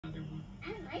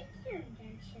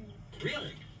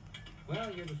Really?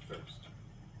 Well, you're the first.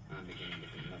 I'm beginning to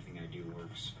think nothing I do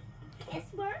works. This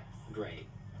works? Great.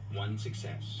 One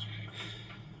success.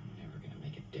 Never gonna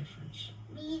make a difference.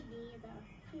 Me neither.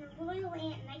 You're a royal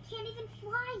ant and I can't even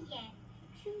fly yet.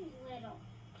 Too little.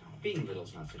 Oh, being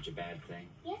little's not such a bad thing.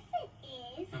 Yes,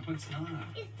 it is. No, it's not.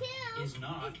 It's two. Is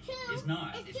not. It's two. Is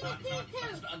not. It's It's two, not. it's It's two, not.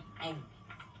 two. It's not. Oh.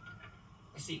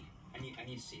 A seed. I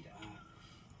need a seed.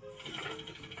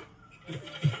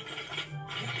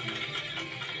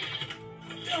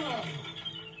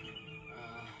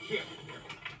 Here.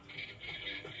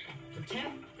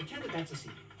 Pretend that that's a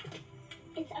seed.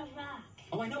 It's a rock.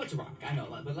 Oh, I know it's a rock. I know,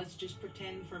 but let's just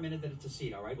pretend for a minute that it's a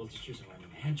seed, all right? We'll just use our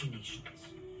imaginations.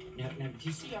 Now, do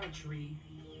you see our tree?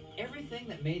 Everything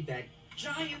that made that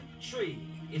giant tree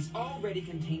is already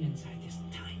contained inside this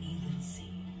tiny little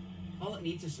seed. All it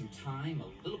needs is some time,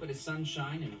 a little bit of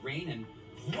sunshine and rain, and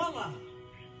voila!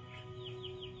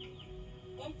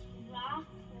 This rock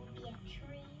will be a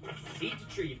tree. Seed's a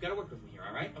tree. You've got to work with me here,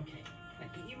 all right? Okay. Now,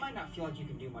 you might not feel like you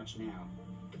can do much now,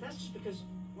 but that's just because,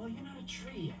 well, you're not a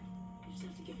tree yet. You just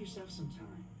have to give yourself some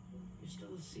time. You're still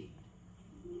a seed.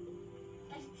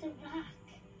 But it's a rock.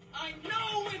 I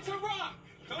know it's a rock!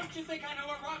 Don't you think I know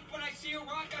a rock when I see a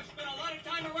rock? I've spent a lot of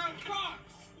time around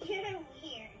rocks! You're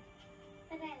weird.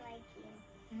 But I like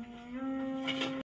you.